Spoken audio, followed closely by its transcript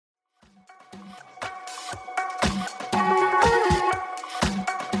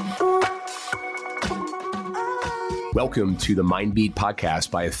Welcome to the Mindbeat podcast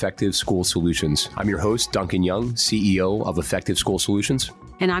by Effective School Solutions. I'm your host, Duncan Young, CEO of Effective School Solutions.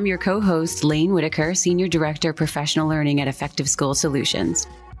 And I'm your co-host, Lane Whitaker, Senior Director, Professional Learning at Effective School Solutions.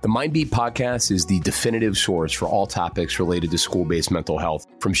 The Mindbeat podcast is the definitive source for all topics related to school-based mental health,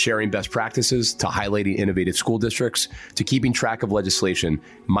 from sharing best practices to highlighting innovative school districts to keeping track of legislation.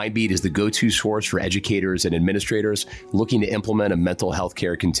 Mindbeat is the go-to source for educators and administrators looking to implement a mental health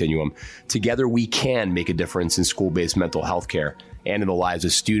care continuum. Together, we can make a difference in school-based mental health care and in the lives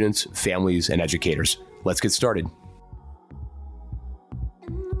of students, families, and educators. Let's get started.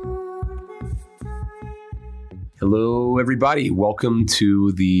 Hello, everybody. Welcome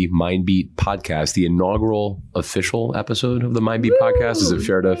to the Mindbeat podcast, the inaugural official episode of the Mindbeat podcast. Is it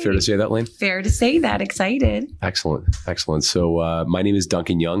fair to say that, Lane? Fair to say that. Excited. Excellent. So my name is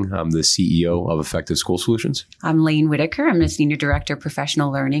Duncan Young. I'm the CEO of Effective School Solutions. I'm Lane Whitaker. I'm the Senior Director,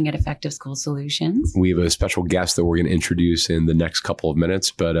 Professional Learning at Effective School Solutions. We have a special guest that we're going to introduce in the next couple of minutes,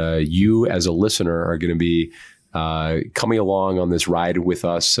 but you as a listener are going to be coming along on this ride with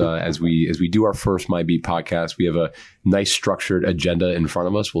us as we do our first Mindbeat podcast. We have a nice structured agenda in front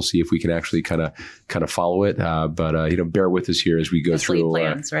of us. We'll see if we can actually kind of follow it. But bear with us here as we go through.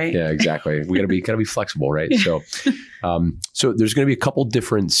 Plans, right? Yeah, exactly. We gotta be flexible, right? So there's going to be a couple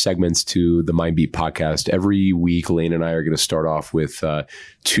different segments to the Mindbeat podcast. Every week, Lane and I are going to start off with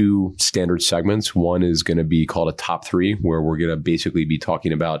two standard segments. One is going to be called a top three, where we're going to basically be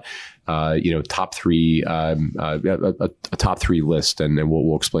talking about top three, a top three list, and then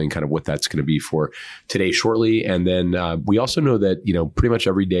we'll explain kind of what that's going to be for today shortly. And then we also know that pretty much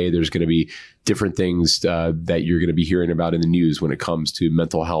every day there's going to be different things that you're going to be hearing about in the news when it comes to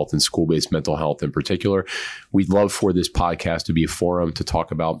mental health and school-based mental health in particular. We'd love for this podcast to be a forum to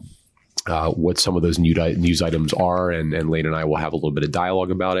talk about what some of those news items are, and Lane and I will have a little bit of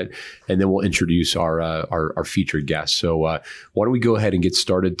dialogue about it, and then we'll introduce our featured guests. So why don't we go ahead and get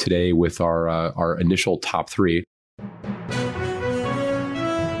started today with our initial top three.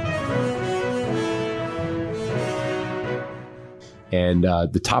 And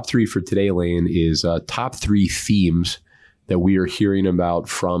the top three for today, Lane, is top three themes that we are hearing about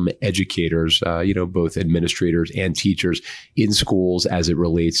from educators, both administrators and teachers in schools as it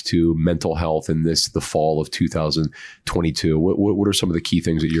relates to mental health in the fall of 2022. What are some of the key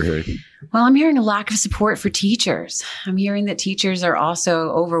things that you're hearing? Well, I'm hearing a lack of support for teachers. I'm hearing that teachers are also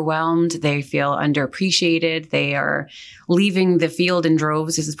overwhelmed. They feel underappreciated. They are leaving the field in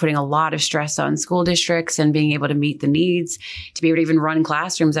droves. This is putting a lot of stress on school districts and being able to meet the needs to be able to even run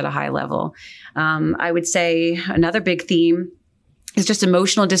classrooms at a high level. I would say another big theme is just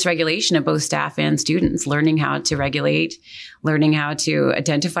emotional dysregulation of both staff and students, learning how to regulate, learning how to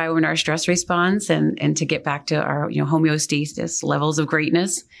identify when our stress response and to get back to our homeostasis levels of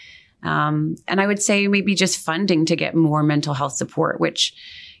greatness. And I would say maybe just funding to get more mental health support, which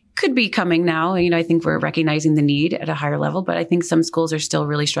could be coming now. I think we're recognizing the need at a higher level, but I think some schools are still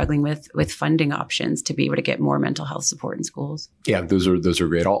really struggling with funding options to be able to get more mental health support in schools. Yeah, those are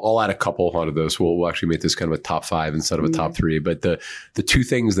great. I'll add a couple onto those. We'll actually make this kind of a top five instead of a top three. But the two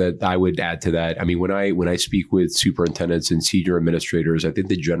things that I would add to that, when I speak with superintendents and senior administrators, I think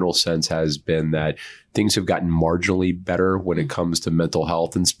the general sense has been that things have gotten marginally better when it comes to mental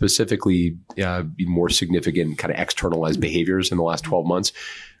health, and specifically more significant kind of externalized behaviors in the last 12 months.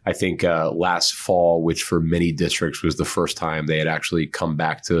 I think last fall, which for many districts was the first time they had actually come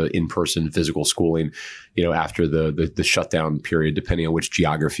back to in-person physical schooling, after the shutdown period, depending on which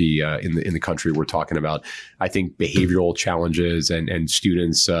geography in the country we're talking about. I think behavioral challenges and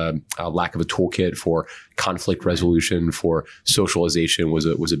students' lack of a toolkit for conflict resolution, for socialization was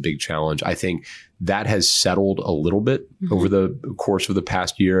a big challenge. I think that has settled a little bit over the course of the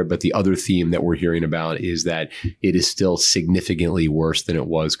past year. But the other theme that we're hearing about is that it is still significantly worse than it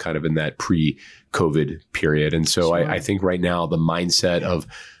was kind of in that pre-COVID period. And so I think right now the mindset of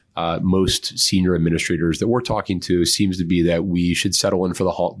most senior administrators that we're talking to seems to be that we should settle in for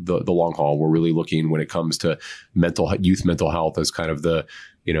the long haul. We're really looking when it comes to youth mental health as kind of the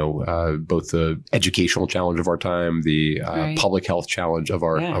both the educational challenge of our time, the public health challenge of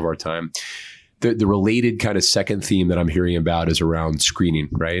our time. The related kind of second theme that I'm hearing about is around screening,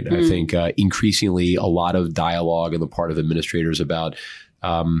 right? I think increasingly a lot of dialogue on the part of administrators about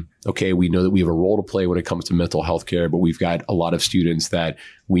okay, we know that we have a role to play when it comes to mental health care, but we've got a lot of students that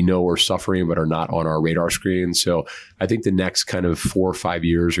we know are suffering but are not on our radar screen. So I think the next kind of 4 or 5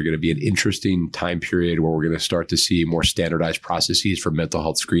 years are going to be an interesting time period where we're going to start to see more standardized processes for mental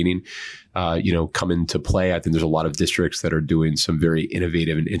health screening, come into play. I think there's a lot of districts that are doing some very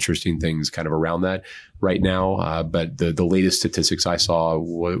innovative and interesting things kind of around that right now. But the latest statistics I saw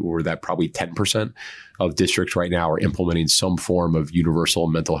were that probably 10% of districts right now are implementing some form of universal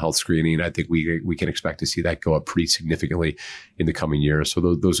mental health screening. I think we can expect to see that go up pretty significantly in the coming years.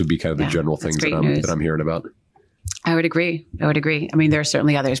 So those would be kind of the general things that I'm hearing about. I would agree. I mean, there are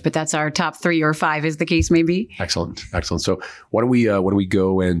certainly others, but that's our top 3 or 5 as the case may be. Excellent. So why don't we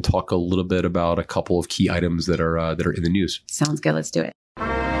go and talk a little bit about a couple of key items that are in the news? Sounds good. Let's do it.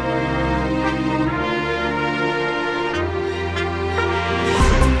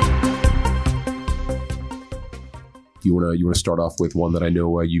 You want to start off with one that I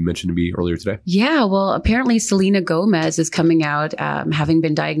know you mentioned to me earlier today? Yeah, well, apparently Selena Gomez is coming out having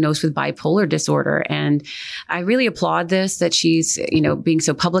been diagnosed with bipolar disorder. And I really applaud this, that she's, being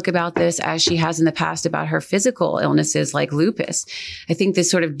so public about this as she has in the past about her physical illnesses like lupus. I think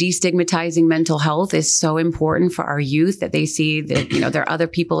this sort of destigmatizing mental health is so important for our youth, that they see that, there are other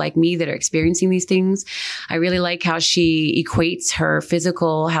people like me that are experiencing these things. I really like how she equates her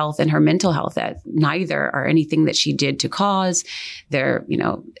physical health and her mental health, that neither are anything that she did to cause. They're,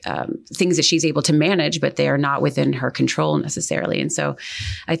 things that she's able to manage, but they are not within her control necessarily. And so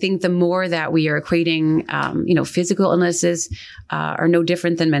I think the more that we are equating, physical illnesses are no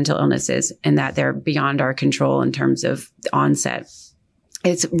different than mental illnesses, and that they're beyond our control in terms of the onset,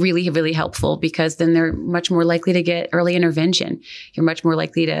 it's really, really helpful, because then they're much more likely to get early intervention. You're much more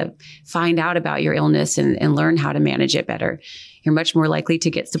likely to find out about your illness and learn how to manage it better. You're much more likely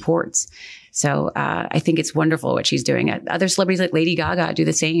to get supports. So I think it's wonderful what she's doing. Other celebrities like Lady Gaga do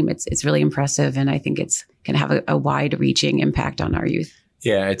the same. It's really impressive, and I think it's going to have a wide-reaching impact on our youth.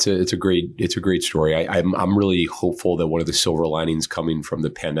 Yeah, it's a great story. I'm really hopeful that one of the silver linings coming from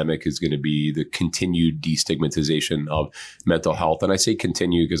the pandemic is going to be the continued destigmatization of mental health. And I say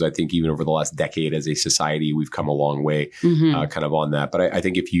continue because I think even over the last decade as a society, we've come a long way kind of on that. But I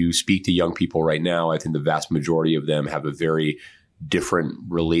think if you speak to young people right now, I think the vast majority of them have a very different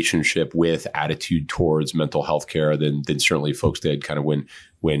relationship with, attitude towards mental health care than certainly folks did kind of when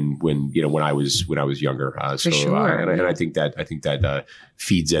I was younger. For sure. And I think that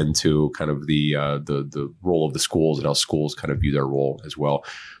feeds into kind of the role of the schools and how schools kind of view their role as well.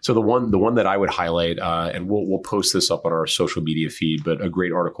 So the one that I would highlight, and we'll post this up on our social media feed, but a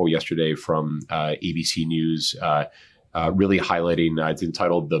great article yesterday from ABC News. Really highlighting, it's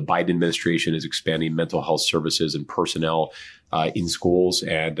entitled, "The Biden Administration is Expanding Mental Health Services and Personnel in Schools."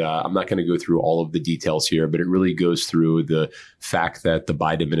 And I'm not going to go through all of the details here, but it really goes through the fact that the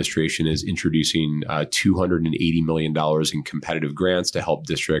Biden administration is introducing $280 million in competitive grants to help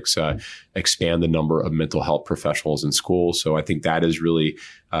districts expand the number of mental health professionals in schools. So I think that is really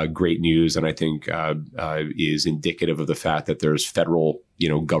great news, and I think is indicative of the fact that there's federal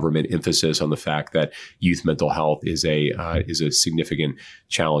government emphasis on the fact that youth mental health is a significant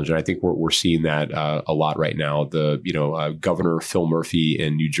challenge. And I think we're seeing that a lot right now. Governor Phil Murphy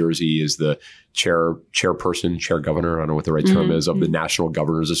in New Jersey is the chair governor, I don't know what the right term is, of the National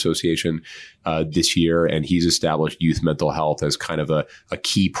Governors Association this year. And he's established youth mental health as kind of a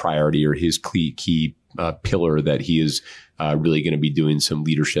key priority, or his key pillar that he is really going to be doing some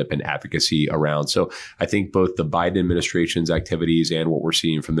leadership and advocacy around. So I think both the Biden administration's activities and what we're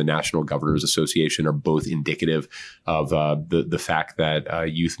seeing from the National Governors Association are both indicative of the fact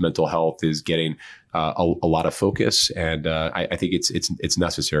that youth mental health is getting a lot of focus. And I think it's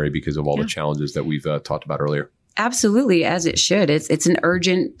necessary because of all the challenges that we've talked about earlier. Absolutely, as it should. It's an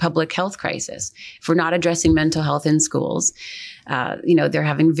urgent public health crisis. If we're not addressing mental health in schools, they're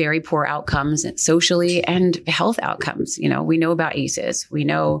having very poor outcomes socially and health outcomes. We know about ACEs. We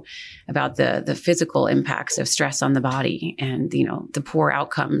know about the physical impacts of stress on the body, and, the poor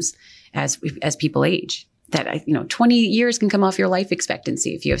outcomes as people age. That, 20 years can come off your life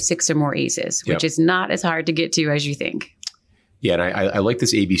expectancy if you have 6 or more ACEs, which is not as hard to get to as you think. Yeah, and I like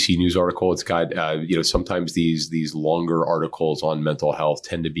this ABC News article. It's got, sometimes these longer articles on mental health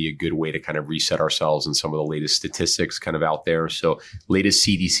tend to be a good way to kind of reset ourselves and some of the latest statistics kind of out there. So latest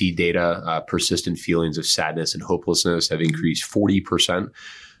CDC data, persistent feelings of sadness and hopelessness have increased 40%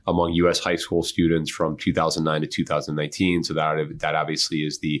 among U.S. high school students from 2009 to 2019. So that obviously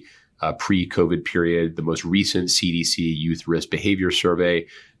is the pre-COVID period. The most recent CDC Youth Risk Behavior Survey,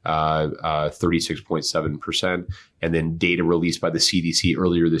 36.7%. And then data released by the CDC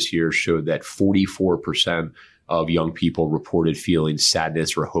earlier this year showed that 44% of young people reported feeling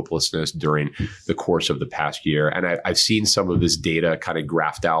sadness or hopelessness during the course of the past year. And I've seen some of this data kind of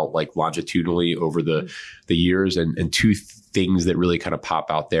graphed out like longitudinally over the years, and two things that really kind of pop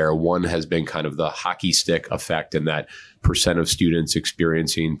out there. One has been kind of the hockey stick effect, and that percent of students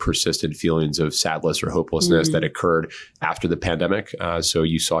experiencing persistent feelings of sadness or hopelessness that occurred after the pandemic. So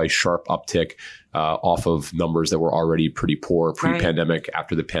you saw a sharp uptick off of numbers that were already pretty poor pre-pandemic,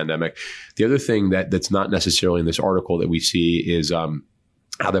 after the pandemic. The other thing that's not necessarily in this article that we see is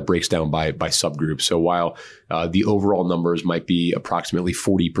how that breaks down by subgroups. So while the overall numbers might be approximately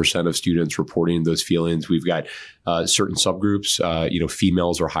 40% of students reporting those feelings, we've got certain subgroups.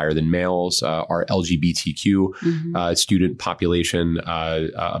 Females are higher than males. Our LGBTQ student population,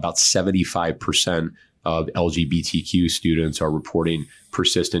 about 75% of LGBTQ students are reporting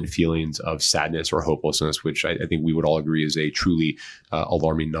persistent feelings of sadness or hopelessness, which I think we would all agree is a truly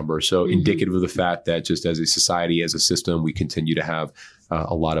alarming number. So indicative of the fact that just as a society, as a system, we continue to have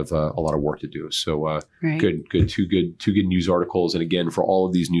a lot of work to do. So good, two good news articles. And again, for all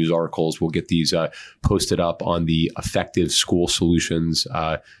of these news articles, we'll get these posted up on the Effective School Solutions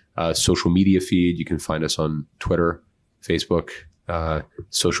social media feed. You can find us on Twitter, Facebook,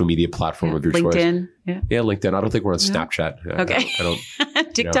 social media platform of your choice. LinkedIn. Yeah, LinkedIn. I don't think we're on Snapchat. Okay. I don't.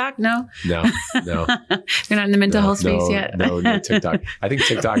 TikTok? No. You're not in the mental health space yet. No TikTok. I think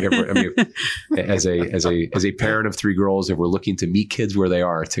TikTok. As a parent of 3 girls, if we're looking to meet kids where they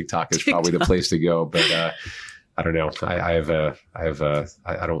are, TikTok is probably the place to go. But I don't know. I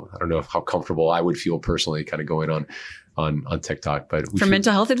don't know how comfortable I would feel personally, kind of going on TikTok, but for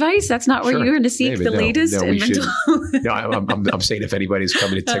mental health advice, that's not where you're going to seek the latest in mental health. No, I'm saying if anybody's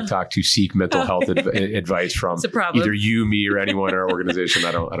coming to TikTok to seek mental health advice from either you, me, or anyone in our organization,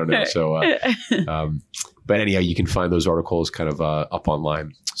 I don't know. So, but anyhow, you can find those articles kind of up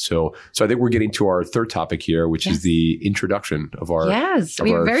online. So I think we're getting to our third topic here, which is the introduction of our we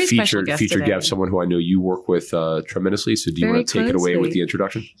have a very special guest featured today. guest, someone who I know you work with tremendously. So do you want to take it away with the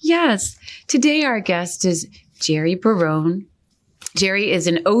introduction? Yes. Today our guest is Jerry Barone. Jerry is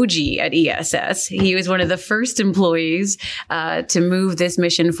an OG at ESS. He was one of the first employees to move this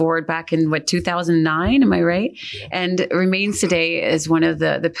mission forward back in 2009, am I right? And remains today as one of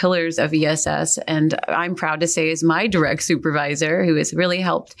the pillars of ESS. And I'm proud to say is my direct supervisor, who has really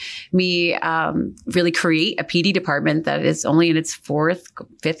helped me really create a PD department that is only in its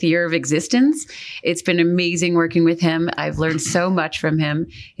fifth year of existence. It's been amazing working with him. I've learned so much from him,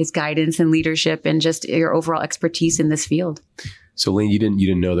 his guidance and leadership, and just your overall expertise in this field. So, Lane, you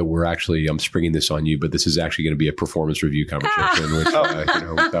didn't know that we're actually springing this on you, but this is actually going to be a performance review conversation, which we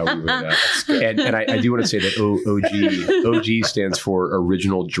thought we would. And I do want to say that OG stands for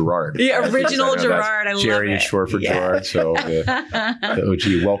Original Gerard. Yeah, Original Gerard. I love it. Jerry is short for Gerard. So the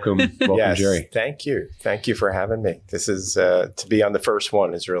OG, welcome, yes, Jerry. Thank you for having me. This is to be on the first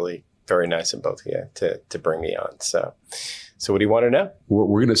one is really very nice of both of you to bring me on. So what do you want to know?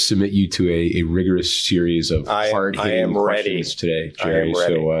 We're going to submit you to a rigorous series of hard-hitting questions today, Jerry.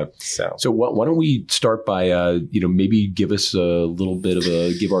 So why don't we start by maybe give us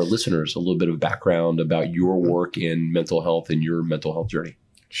give our listeners a little bit of background about your work in mental health and your mental health journey.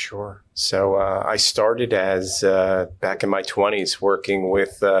 Sure. So I started as back in my 20s working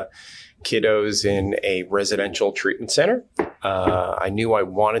with kiddos in a residential treatment center. I knew I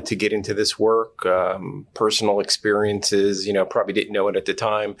wanted to get into this work. Personal experiences, probably didn't know it at the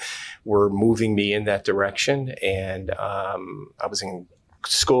time, were moving me in that direction. And I was in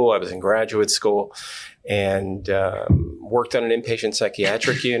school, I was in graduate school, and worked on an inpatient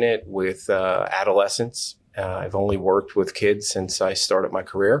psychiatric unit with adolescents. I've only worked with kids since I started my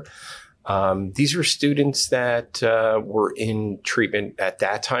career. These were students that were in treatment at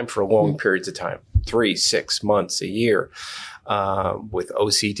that time for long periods of time, 3, 6 months, a year, with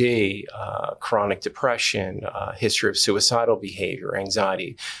OCD, chronic depression, history of suicidal behavior,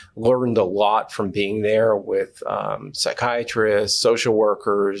 anxiety. Learned a lot from being there with psychiatrists, social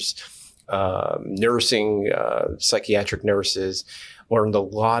workers, nursing, psychiatric nurses. Learned a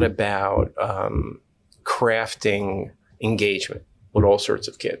lot about crafting engagement with all sorts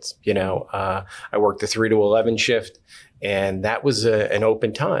of kids. I worked the 3 to 11 shift, and that was an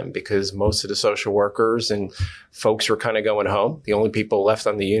open time because most of the social workers and folks were kind of going home. The only people left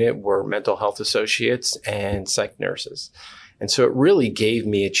on the unit were mental health associates and psych nurses. And so it really gave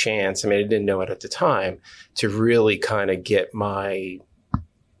me a chance. I mean, I didn't know it at the time, to really kind of get my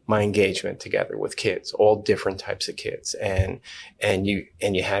engagement together with kids, all different types of kids. And you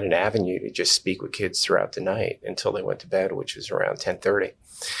had an avenue to just speak with kids throughout the night until they went to bed, which was around 10:30.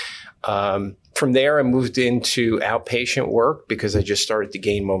 From From there, I moved into outpatient work because I just started to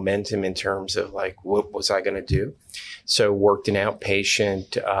gain momentum in terms of like, what was I going to do? So worked in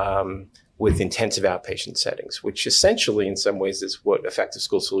outpatient with intensive outpatient settings, which essentially in some ways is what Effective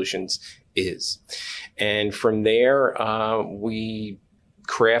School Solutions is. And from there, we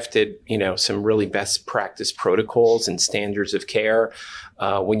crafted, some really best practice protocols and standards of care.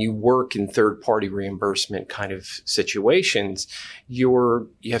 When you work in third-party reimbursement kind of situations, you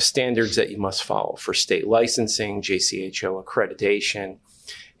have standards that you must follow for state licensing, JCHO accreditation,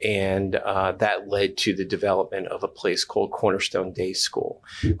 and that led to the development of a place called Cornerstone Day School.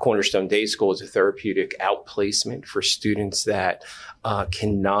 Cornerstone Day School is a therapeutic outplacement for students that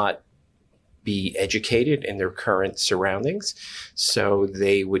cannot be educated in their current surroundings. So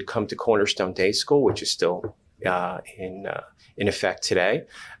they would come to Cornerstone Day School, which is still in effect today,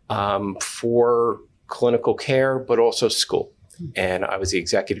 for clinical care, but also school. And I was the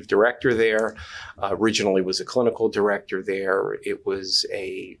executive director there. Originally was a clinical director there. It was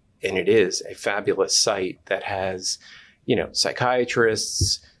and it is a fabulous site that has,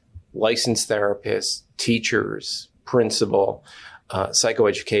 psychiatrists, licensed therapists, teachers, principal,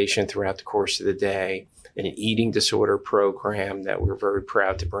 psychoeducation throughout the course of the day, an eating disorder program that we're very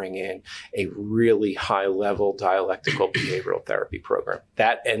proud to bring in, a really high-level dialectical behavioral therapy program.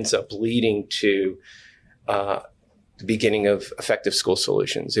 That ends up leading to the beginning of Effective School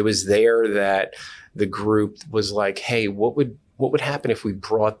Solutions. It was there that the group was like, hey, what would happen if we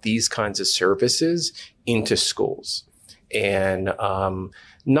brought these kinds of services into schools? And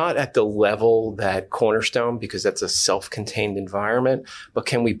not at the level that Cornerstone, because that's a self-contained environment, but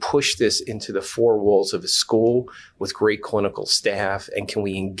can we push this into the four walls of a school with great clinical staff? And can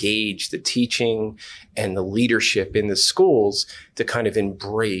we engage the teaching and the leadership in the schools to kind of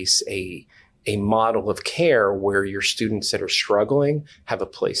embrace a model of care where your students that are struggling have a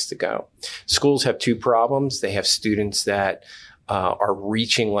place to go? Schools have two problems. They have students that are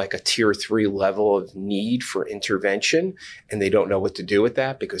reaching like a tier 3 level of need for intervention, and they don't know what to do with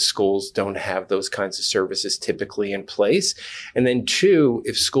that because schools don't have those kinds of services typically in place. And then two,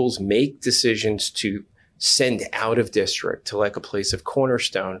 if schools make decisions to send out of district to like a place of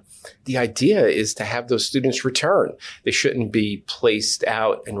Cornerstone, the idea is to have those students return. They shouldn't be placed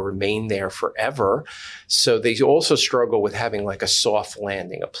out and remain there forever. So they also struggle with having like a soft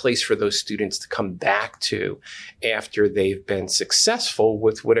landing, a place for those students to come back to after they've been successful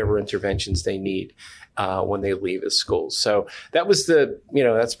with whatever interventions they need when they leave the school. So that was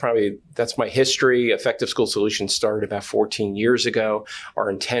that's my history. Effective School Solutions started about 14 years ago.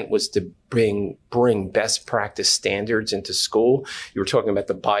 Our intent was to bring best practice standards into school. You were talking about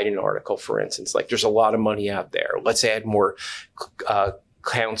the Biden article, for instance. Like, there's a lot of money out there. Let's add more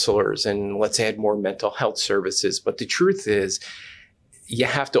counselors and let's add more mental health services. But the truth is, you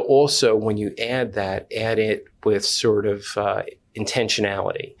have to also, when you add it with sort of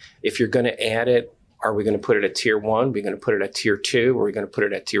intentionality. If you're going to add it, are we going to put it at tier 1? Are we going to put it at tier 2? Or are we going to put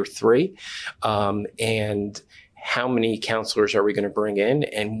it at tier 3? And how many counselors are we going to bring in?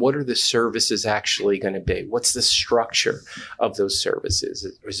 And what are the services actually going to be? What's the structure of those services?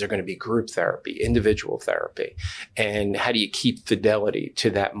 Is there going to be group therapy, individual therapy? And how do you keep fidelity to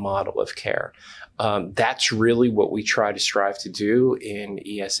that model of care? That's really what we try to strive to do in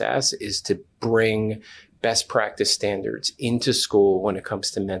ESS, is to bring best practice standards into school when it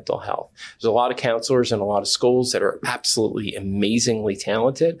comes to mental health. There's a lot of counselors in a lot of schools that are absolutely amazingly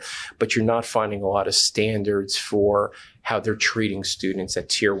talented, but you're not finding a lot of standards for how they're treating students at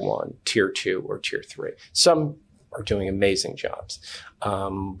tier 1, tier 2, or tier 3. Some are doing amazing jobs,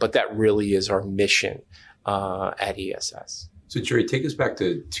 but that really is our mission at ESS. So, Jerry, take us back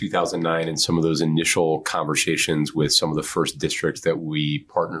to 2009 and some of those initial conversations with some of the first districts that we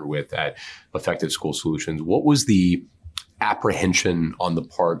partnered with at Effective School Solutions. What was the apprehension on the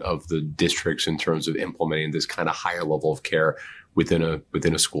part of the districts in terms of implementing this kind of higher level of care within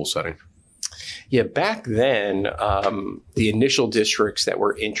a school setting? Yeah, back then, the initial districts that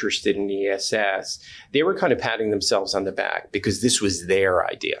were interested in ESS, they were kind of patting themselves on the back because this was their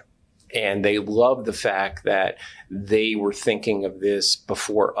idea. And they loved the fact that they were thinking of this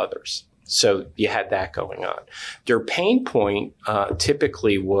before others. So you had that going on. Their pain point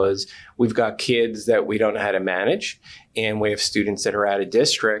typically was, we've got kids that we don't know how to manage, and we have students that are out of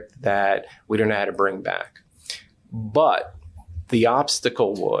district that we don't know how to bring back. But the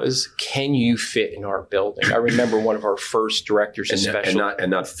obstacle was, can you fit in our building? I remember one of our first directors of special, and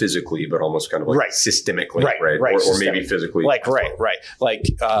not physically, but almost kind of like systemically, right? Or maybe physically, right. Like,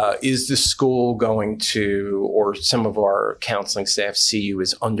 is the school going to, or some of our counseling staff see you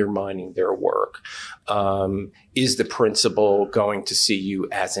as undermining their work? Is the principal going to see you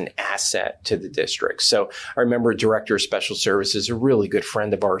as an asset to the district? So I remember a director of special services, a really good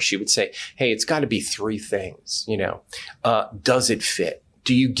friend of ours, she would say, hey, it's got to be three things, does it fit?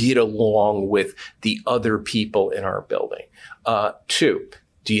 Do you get along with the other people in our building? Two,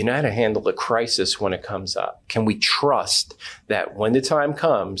 do you know how to handle a crisis when it comes up? Can we trust that when the time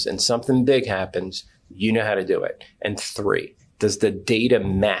comes and something big happens, you know how to do it? And three, does the data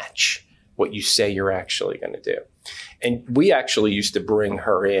match what you say you're actually going to do? And we actually used to bring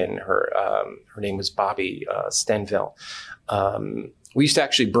her in. Her name was Bobby Stenville. We used to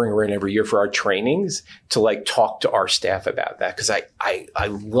actually bring her in every year for our trainings to talk to our staff about that, because I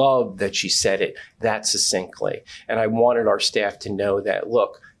love that she said it that succinctly. And I wanted our staff to know that,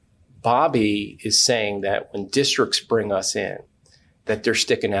 look, Bobby is saying that when districts bring us in, that they're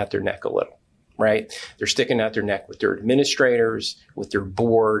sticking out their neck a little, right? They're sticking out their neck with their administrators, with their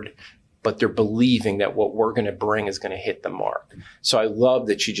board, but they're believing that what we're going to bring is going to hit the mark. So I love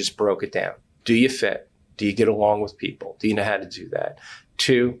that she just broke it down. Do you fit? Do you get along with people? Do you know how to do that?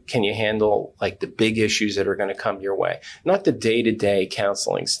 Two, can you handle the big issues that are going to come your way? Not the day-to-day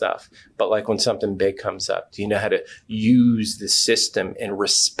counseling stuff, but when something big comes up, do you know how to use the system and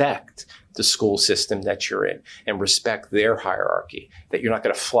respect the school system that you're in and respect their hierarchy, that you're not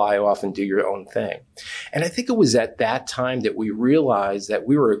going to fly off and do your own thing? And I think it was at that time that we realized that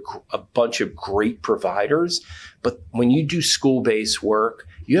we were a bunch of great providers, but when you do school-based work,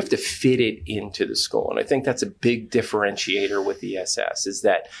 you have to fit it into the school. And I think that's a big differentiator with ESS, is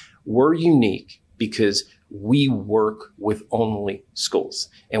that we're unique because we work with only schools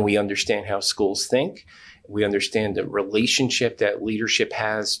and we understand how schools think. We understand the relationship that leadership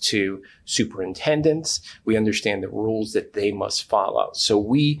has to superintendents. We understand the rules that they must follow. So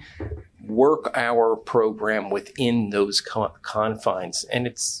we work our program within those confines, and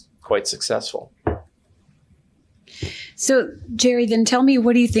it's quite successful. So, Jerry, then tell me,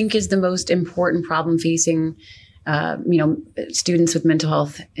 what do you think is the most important problem facing, students with mental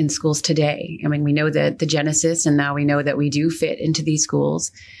health in schools today? I mean, we know the genesis, and now we know that we do fit into these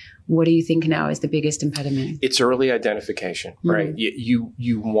schools. What do you think now is the biggest impediment? It's early identification, right? Mm-hmm.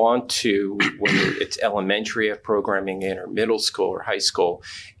 You want to, whether it's elementary programming in or middle school or high school,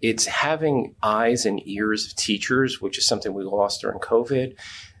 it's having eyes and ears of teachers, which is something we lost during COVID,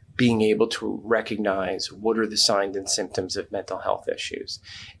 being able to recognize what are the signs and symptoms of mental health issues.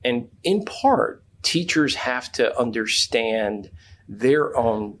 And in part, teachers have to understand their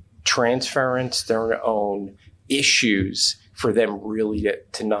own transference, their own issues, for them really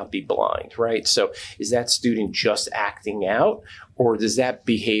to not be blind, right? So is that student just acting out, or does that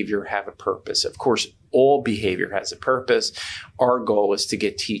behavior have a purpose? Of course, all behavior has a purpose. Our goal is to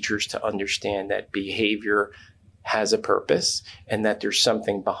get teachers to understand that behavior has a purpose and that there's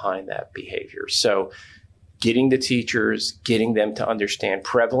something behind that behavior. So getting the teachers, getting them to understand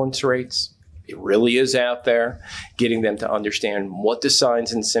prevalence rates, it really is out there, getting them to understand what the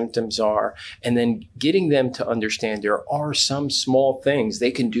signs and symptoms are, and then getting them to understand there are some small things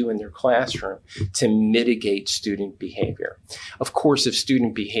they can do in their classroom to mitigate student behavior. Of course, if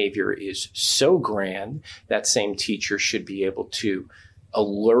student behavior is so grand, that same teacher should be able to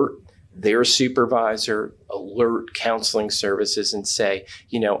alert their supervisor, alert counseling services, and say,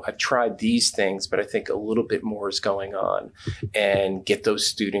 I've tried these things, but I think a little bit more is going on, and get those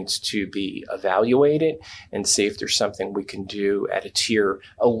students to be evaluated and see if there's something we can do at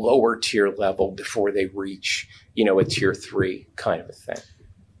a lower tier level before they reach, a tier 3 kind of a thing.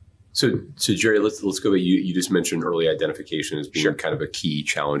 So Jerry, let's go back. You just mentioned early identification as being kind of a key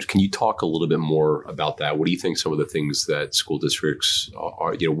challenge. Can you talk a little bit more about that? What do you think some of the things that school districts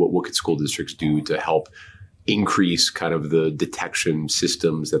are, what could school districts do to help increase kind of the detection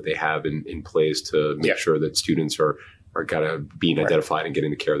systems that they have in place to make sure that students are kind of being identified and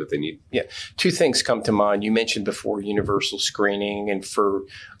getting the care that they need? Yeah. Two things come to mind. You mentioned before universal screening, and for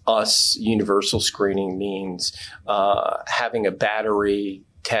us, universal screening means having a battery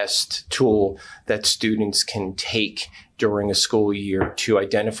test tool that students can take during a school year to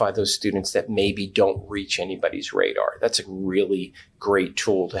identify those students that maybe don't reach anybody's radar. That's a really great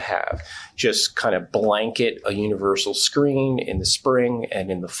tool to have. Just kind of blanket a universal screen in the spring and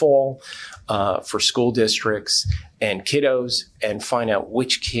in the fall for school districts and kiddos, and find out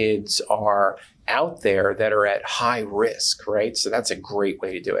which kids are out there that are at high risk, right? So that's a great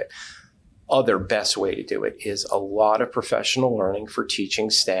way to do it. Other best way to do it is a lot of professional learning for teaching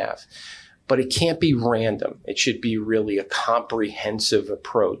staff, but it can't be random. It should be really a comprehensive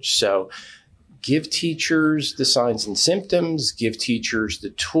approach. So give teachers the signs and symptoms, give teachers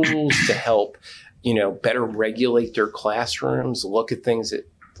the tools to help, better regulate their classrooms, look at things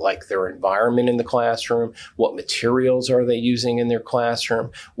like their environment in the classroom? What materials are they using in their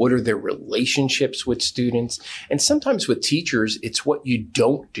classroom? What are their relationships with students? And sometimes with teachers, it's what you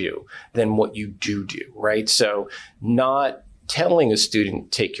don't do than what you do, right? So not telling a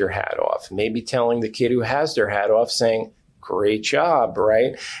student, take your hat off, maybe telling the kid who has their hat off, saying, great job,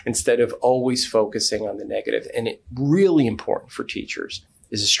 right? Instead of always focusing on the negative. And it really important for teachers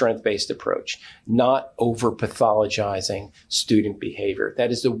is a strength-based approach, not over-pathologizing student behavior. That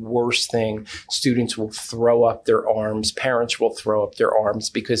is the worst thing. Students will throw up their arms. Parents will throw up their arms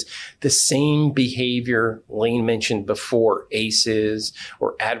because the same behavior Lane mentioned before, ACEs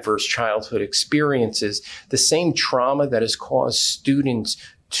or adverse childhood experiences, the same trauma that has caused students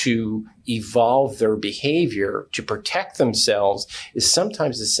to evolve their behavior to protect themselves is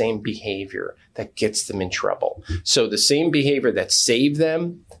sometimes the same behavior that gets them in trouble. So the same behavior that saved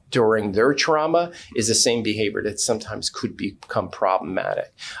them during their trauma is the same behavior that sometimes could become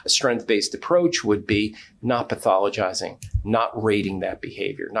problematic. A strength-based approach would be not pathologizing, not rating that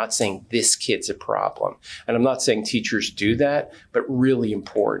behavior, not saying this kid's a problem. And I'm not saying teachers do that, but really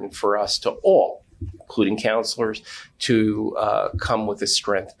important for us to all, including counselors, to come with a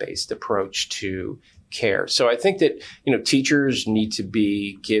strength-based approach to care. So I think that, teachers need to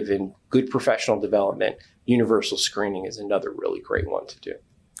be given good professional development. Universal screening is another really great one to do.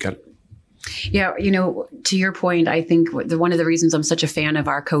 Got it. Yeah, to your point, I think one of the reasons I'm such a fan of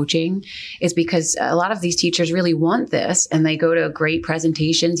our coaching is because a lot of these teachers really want this and they go to great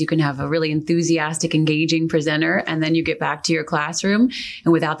presentations. You can have a really enthusiastic, engaging presenter, and then you get back to your classroom.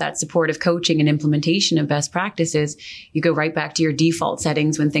 And without that supportive coaching and implementation of best practices, you go right back to your default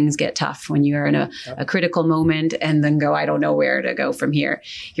settings when things get tough, when you're in a critical moment and then go, I don't know where to go from here.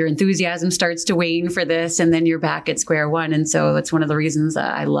 Your enthusiasm starts to wane for this, and then you're back at square one. And so that's one of the reasons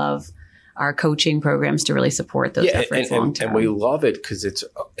that I love our coaching programs to really support those efforts long term. And we love it because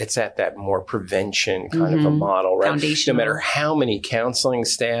it's at that more prevention kind of a model, right? No matter how many counseling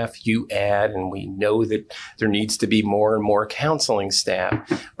staff you add, and we know that there needs to be more and more counseling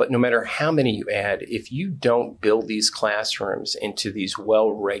staff, but no matter how many you add, if you don't build these classrooms into these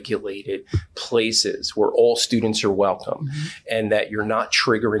well-regulated places where all students are welcome and that you're not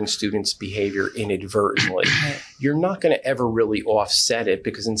triggering students' behavior inadvertently, you're not going to ever really offset it,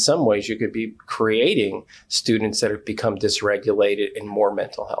 because in some ways you could be creating students that have become dysregulated and more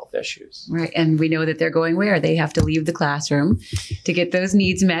mental health issues. Right. And we know that they're going where? They have to leave the classroom to get those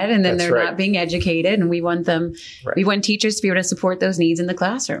needs met, and then they're not being educated. And we want them, we want teachers to be able to support those needs in the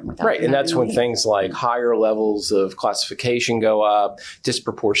classroom. Right. And that's when things like higher levels of classification go up.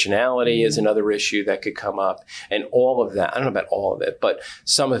 Disproportionality is another issue that could come up. And all of that, I don't know about all of it, but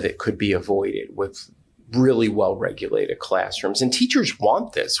some of it could be avoided with really well-regulated classrooms. And teachers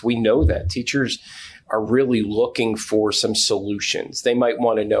want this. We know that. Teachers are really looking for some solutions. They might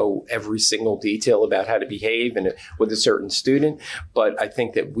want to know every single detail about how to behave with a certain student, but I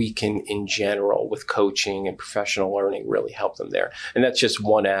think that we can, in general, with coaching and professional learning, really help them there. And that's just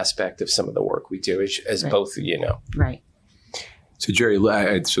one aspect of some of the work we do, as both of you know. Right. So Jerry,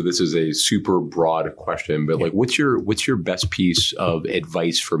 so this is a super broad question, but like, what's your best piece of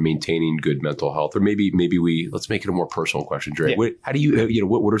advice for maintaining good mental health? Or maybe let's make it a more personal question, Jerry. Yeah. How do you,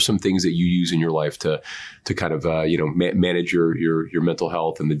 what are some things that you use in your life to kind of, manage your mental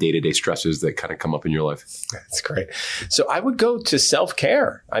health and the day-to-day stresses that kind of come up in your life? That's great. So I would go to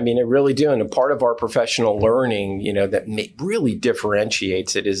self-care. I mean, I really do. And a part of our professional learning, that really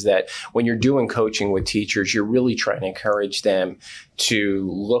differentiates it is that when you're doing coaching with teachers, you're really trying to encourage them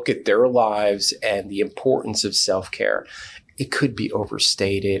to look at their lives and the importance of self-care. It could be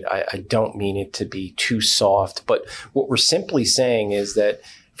overstated. I don't mean it to be too soft, but what we're simply saying is that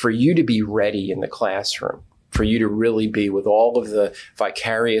for you to be ready in the classroom, for you to really be with all of the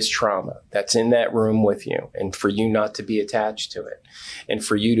vicarious trauma that's in that room with you, and for you not to be attached to it, and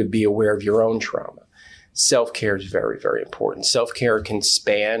for you to be aware of your own trauma, self-care is very, very important. Self-care can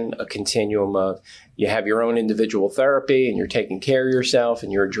span a continuum of you have your own individual therapy and you're taking care of yourself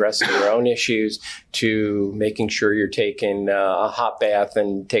and you're addressing your own issues, to making sure you're taking a hot bath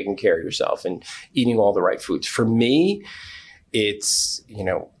and taking care of yourself and eating all the right foods. For me, it's,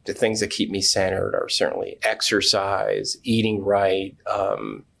 the things that keep me centered are certainly exercise, eating right,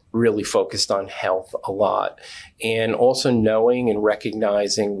 really focused on health a lot, and also knowing and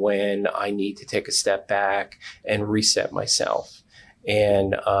recognizing when I need to take a step back and reset myself.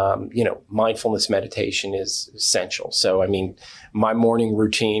 And, mindfulness meditation is essential. So, my morning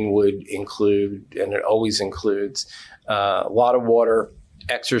routine would include, and it always includes, a lot of water,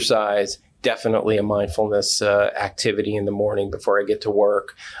 exercise, definitely a mindfulness activity in the morning before I get to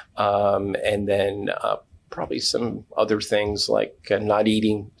work, and then probably some other things like not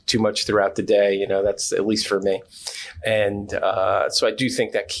eating too much throughout the day. That's at least for me. And so I do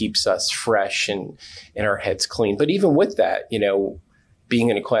think that keeps us fresh and our heads clean. But even with that, being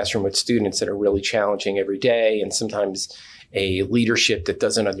in a classroom with students that are really challenging every day, and sometimes a leadership that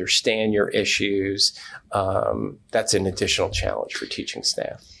doesn't understand your issues, that's an additional challenge for teaching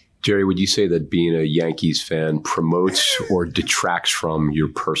staff. Jerry, would you say that being a Yankees fan promotes or detracts from your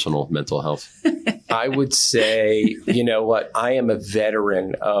personal mental health? I would say, you know what, I am a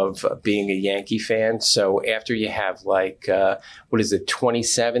veteran of being a Yankee fan. So after you have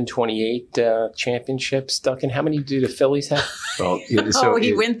 27, 28 championships, Duncan, how many do the Phillies have? Well,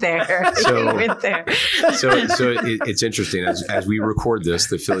 he went there. So it's interesting. As we record this,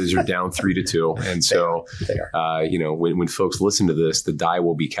 the Phillies are down 3-2. And so, when folks listen to this, the die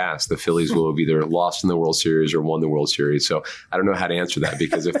will be cast. The Phillies will have either lost in the World Series or won the World Series. So I don't know how to answer that,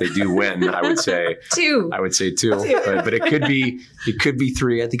 because if they do win, I would say 2. I would say 2. But it could be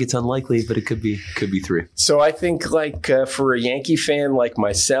 3. I think it's unlikely, but it could be 3. So I think for a Yankee fan like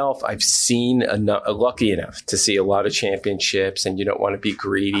myself, I've seen lucky enough to see a lot of championships, and you don't want to be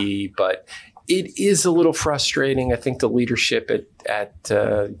greedy, but it is a little frustrating. I think the leadership at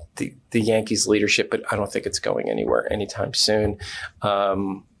the Yankees leadership, but I don't think it's going anywhere anytime soon.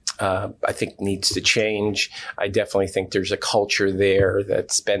 I think needs to change. I definitely think there's a culture there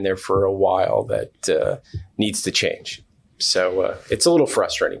that's been there for a while that needs to change. So it's a little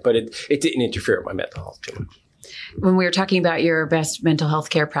frustrating, but it didn't interfere with my mental health too much. When we were talking about your best mental health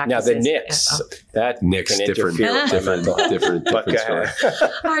care practices. Now the Knicks, different story. I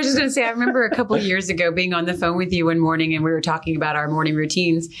was just going to say, I remember a couple of years ago being on the phone with you one morning, and we were talking about our morning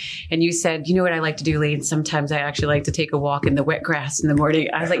routines. And you said, you know what I like to do, Lee? Sometimes I actually like to take a walk in the wet grass in the morning.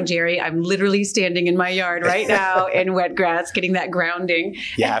 I was like, Jerry, I'm literally standing in my yard right now in wet grass, getting that grounding.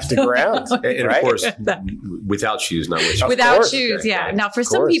 You have to ground. And of course, without shoes, not with shoes. Without shoes, yeah. Now, for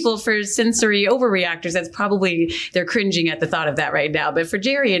some people, for sensory overreactors, that's probably, they're cringing at the thought of that right now. But for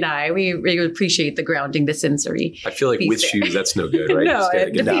Jerry and I, we appreciate the grounding, the sensory. I feel like with shoes, that's no good, right? No,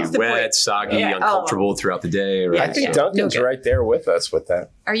 it defeats the wet, point. soggy, uncomfortable throughout the day. Right? I think Duncan's right there with us with that.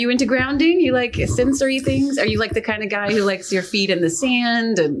 Are you into grounding? You like sensory things? Are you like the kind of guy who likes your feet in the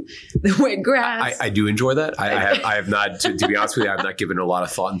sand and the wet grass? I do enjoy that. I have not, to be honest with you, I have not given a lot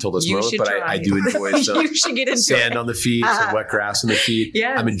of thought until this moment, but I do enjoy some sand on the feet, some wet grass on the feet.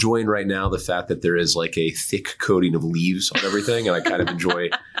 Yes. I'm enjoying right now the fact that there is like a thick coating of leaves on everything, and I kind of enjoy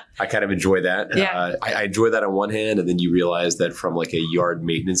that. Yeah. I enjoy that on one hand, and then you realize that from like a yard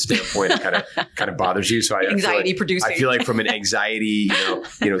maintenance standpoint, it kind of bothers you. So anxiety producing. I feel like from an anxiety,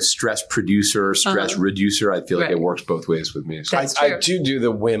 stress producer, stress reducer, I feel like it works both ways with me. So I do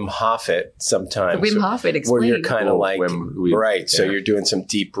the Wim Hof it sometimes. The Wim Hof it, explain. Where you're kind of right. So you're doing some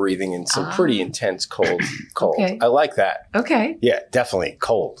deep breathing and some pretty intense cold. Okay. I like that. Okay. Yeah, definitely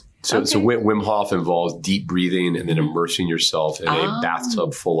cold. So Wim Hof involves deep breathing and then immersing yourself in a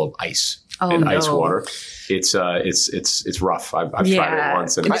bathtub full of ice ice water. It's rough. I've tried it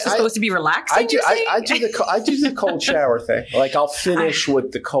once, and it's supposed to be relaxing. I do the cold shower thing. Like I'll finish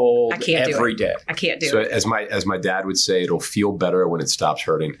with the cold every day. I can't do it. So as my dad would say, it'll feel better when it stops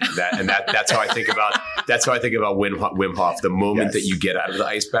hurting. That's how I think about Wim Hof. The moment that you get out of the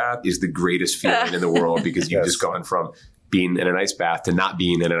ice bath is the greatest feeling in the world, because you've just gone from being in an ice bath to not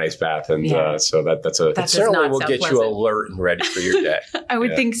being in an ice bath. And so that certainly will get you alert and ready for your day. I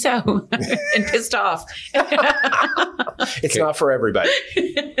would think so. And pissed off. It's not for everybody.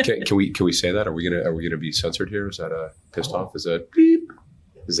 Can we say that? Are we gonna be censored here? Is that pissed off? Is that beep?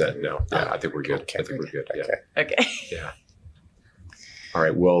 Is that no? Yeah, I think we're good. Okay. I think we're good. Yeah. Okay. Yeah. All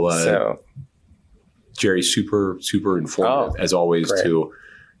right. Well, Jerry, super informative as always to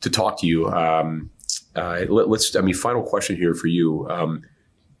talk to you. Final question here for you.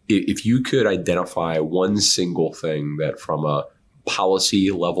 If you could identify one single thing that from a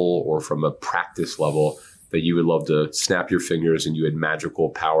policy level or from a practice level that you would love to snap your fingers and you had magical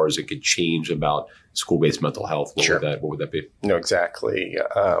powers and could change about school-based mental health, what would that be? Know exactly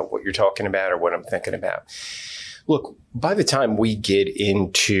what you're talking about or what I'm thinking about. Look, by the time we get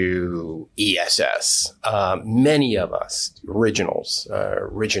into ESS, many of us, originators,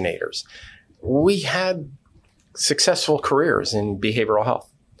 we had successful careers in behavioral health.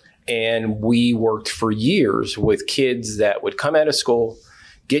 And we worked for years with kids that would come out of school,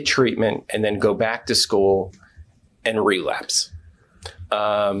 get treatment, and then go back to school and relapse.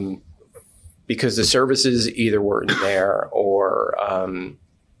 Because the services either weren't there or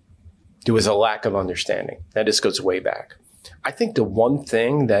there was a lack of understanding. That just goes way back. I think the one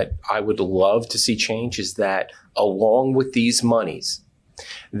thing that I would love to see change is that along with these monies,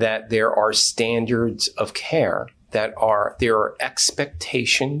 that there are standards of care, there are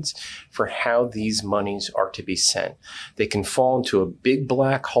expectations for how these monies are to be sent. They can fall into a big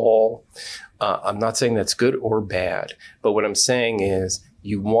black hole. I'm not saying that's good or bad, but what I'm saying is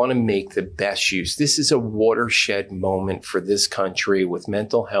you want to make the best use. This is a watershed moment for this country with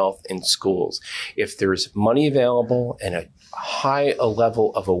mental health in schools. If there's money available and a high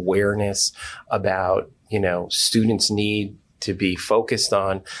level of awareness about, students need to be focused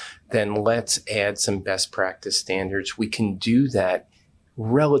on, then let's add some best practice standards. We can do that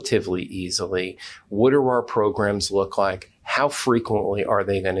relatively easily. What do our programs look like? How frequently are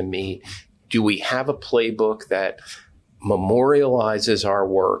they going to meet? Do we have a playbook that memorializes our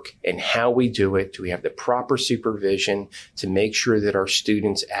work and how we do it? Do we have the proper supervision to make sure that our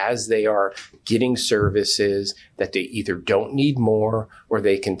students, as they are getting services, that they either don't need more or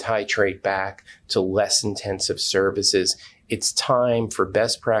they can titrate back to less intensive services? It's time for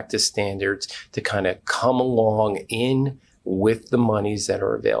best practice standards to kind of come along in with the monies that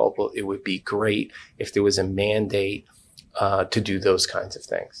are available. It would be great if there was a mandate to do those kinds of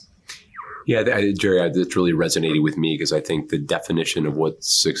things. Yeah, Jerry, that's really resonated with me because I think the definition of what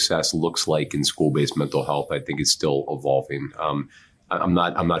success looks like in school-based mental health, I think, is still evolving. I'm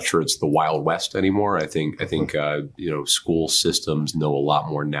not sure it's the Wild West anymore. I think school systems know a lot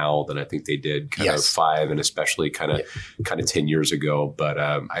more now than I think they did kind of 5 and especially kind of 10 years ago. But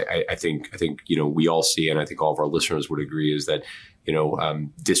I think we all see, and I think all of our listeners would agree, is that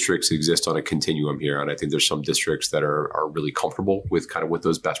districts exist on a continuum here. And I think there's some districts that are really comfortable with kind of what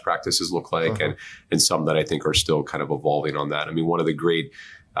those best practices look like, and some that I think are still kind of evolving on that. I mean, one of the great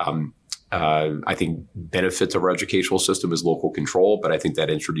I think benefits of our educational system is local control, but I think that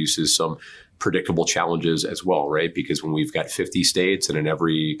introduces some predictable challenges as well, right? Because when we've got 50 states, and in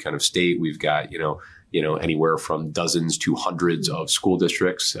every kind of state we've got, anywhere from dozens to hundreds of school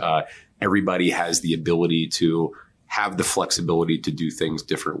districts, everybody has the ability to have the flexibility to do things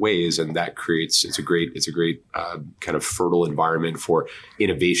different ways. And that creates, it's a great kind of fertile environment for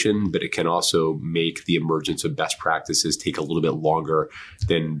innovation, but it can also make the emergence of best practices take a little bit longer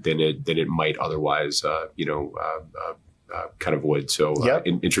than it might otherwise, kind of would. So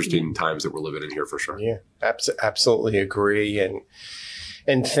interesting times that we're living in here for sure. Yeah, absolutely agree.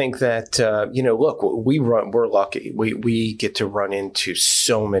 And think that, look, we're lucky. We get to run into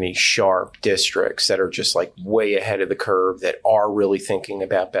so many sharp districts that are just like way ahead of the curve, that are really thinking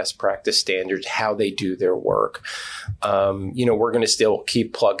about best practice standards, how they do their work. We're going to still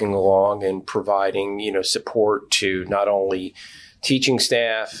keep plugging along and providing, support to not only teaching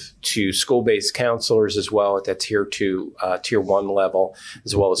staff, to school-based counselors as well at that tier 1 level,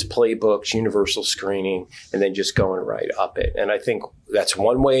 as well as playbooks, universal screening, and then just going right up it. And I think that's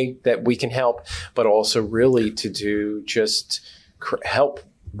one way that we can help, but also really to do just help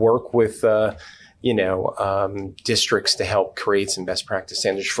work with, districts to help create some best practice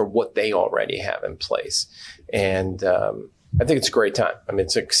standards for what they already have in place. And, I think it's a great time. I mean,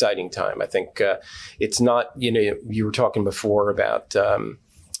 it's an exciting time. I think it's not, you were talking before about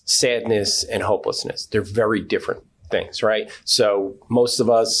sadness and hopelessness. They're very different things, right? So most of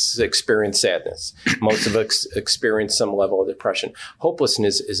us experience sadness. Most of us experience some level of depression.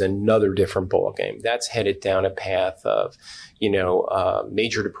 Hopelessness is another different ballgame. That's headed down a path of,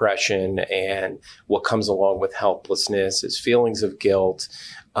 major depression, and what comes along with helplessness is feelings of guilt,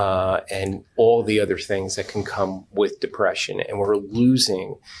 and all the other things that can come with depression. And we're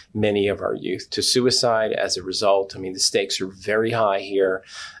losing many of our youth to suicide as a result. I mean, the stakes are very high here.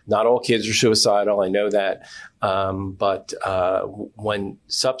 Not all kids are suicidal. I know that. But when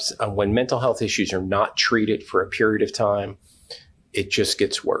mental health issues are not treated for a period of time, it just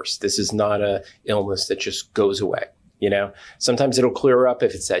gets worse. This is not an illness that just goes away. Sometimes it'll clear up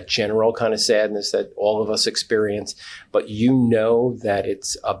if it's that general kind of sadness that all of us experience, but that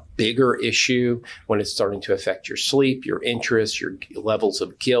it's a bigger issue when it's starting to affect your sleep, your interests, your levels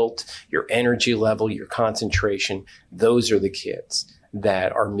of guilt, your energy level, your concentration. Those are the kids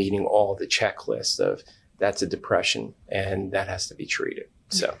that are meeting all the checklists of that's a depression and that has to be treated.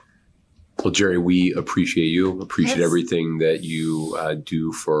 So. Well, Jerry, we appreciate you, everything that you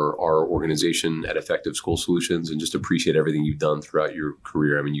do for our organization at Effective School Solutions, and just appreciate everything you've done throughout your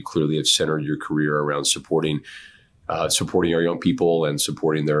career. I mean, you clearly have centered your career around supporting our young people and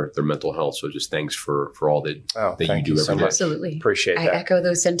supporting their mental health. So just thanks for all that you do every day. Absolutely. Appreciate that. I echo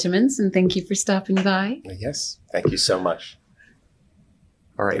those sentiments, and thank you for stopping by. Yes. Thank you so much.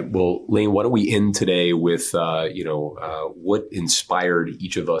 All right. Well, Lane, why don't we end today with, what inspired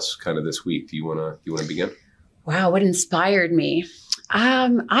each of us kind of this week? Do you want to begin? Wow. What inspired me?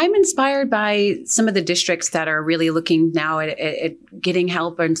 I'm inspired by some of the districts that are really looking now at getting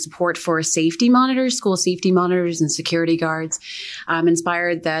help and support for safety monitors, school safety monitors and security guards. I'm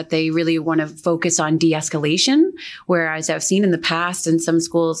inspired that they really want to focus on de-escalation, whereas I've seen in the past in some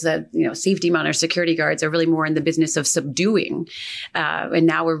schools that, safety monitors, security guards are really more in the business of subduing. And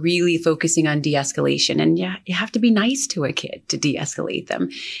now we're really focusing on de-escalation. And yeah, you have to be nice to a kid to de-escalate them.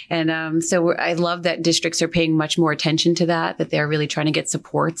 And so I love that districts are paying much more attention to that they're really trying to get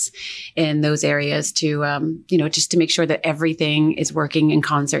supports in those areas to, just to make sure that everything is working in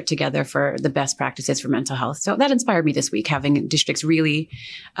concert together for the best practices for mental health. So that inspired me this week, having districts really,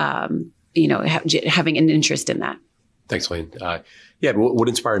 having an interest in that. Thanks, Lane. What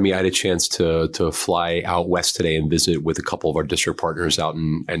inspired me, I had a chance to fly out west today and visit with a couple of our district partners out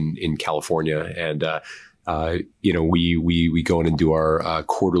in California. And, we go in and do our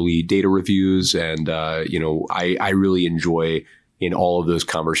quarterly data reviews. And, I really enjoy in all of those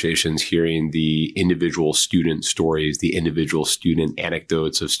conversations, hearing the individual student stories, the individual student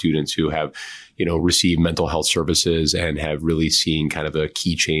anecdotes of students who have, received mental health services and have really seen kind of a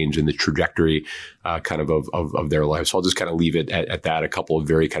key change in the trajectory of their life. So I'll just kind of leave it at that. A couple of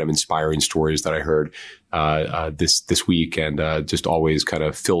very kind of inspiring stories that I heard this week, and just always kind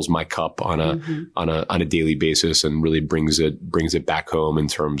of fills my cup on a daily basis, and really brings it back home in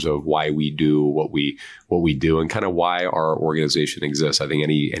terms of why we do what we do, and kind of why our organization exists. I think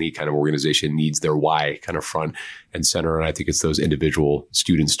any kind of organization needs their why kind of front and center, and I think it's those individual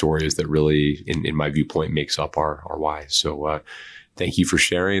student stories that really, in my viewpoint, makes up our why. So thank you for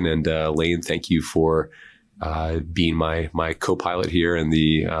sharing, and Lane, thank you for being my co-pilot here in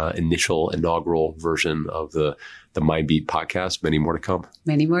the inaugural version of the MindBeat podcast. Many more to come.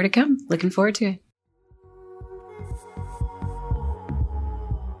 Many more to come. Looking forward to it.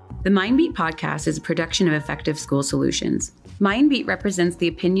 The MindBeat podcast is a production of Effective School Solutions. MindBeat represents the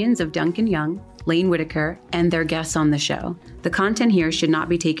opinions of Duncan Young, Lane Whitaker, and their guests on the show. The content here should not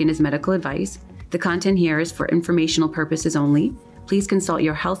be taken as medical advice. The content here is for informational purposes only. Please consult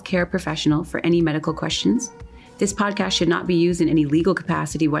your healthcare professional for any medical questions. This podcast should not be used in any legal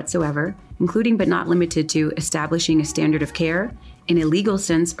capacity whatsoever, including but not limited to establishing a standard of care, in a legal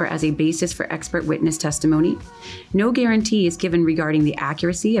sense, or as a basis for expert witness testimony. No guarantee is given regarding the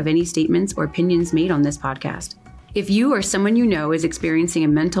accuracy of any statements or opinions made on this podcast. If you or someone you know is experiencing a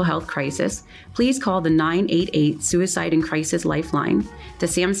mental health crisis, please call the 988 Suicide and Crisis Lifeline, the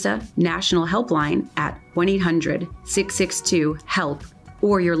SAMHSA National Helpline at 1-800-662-HELP,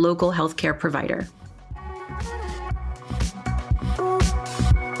 or your local healthcare provider.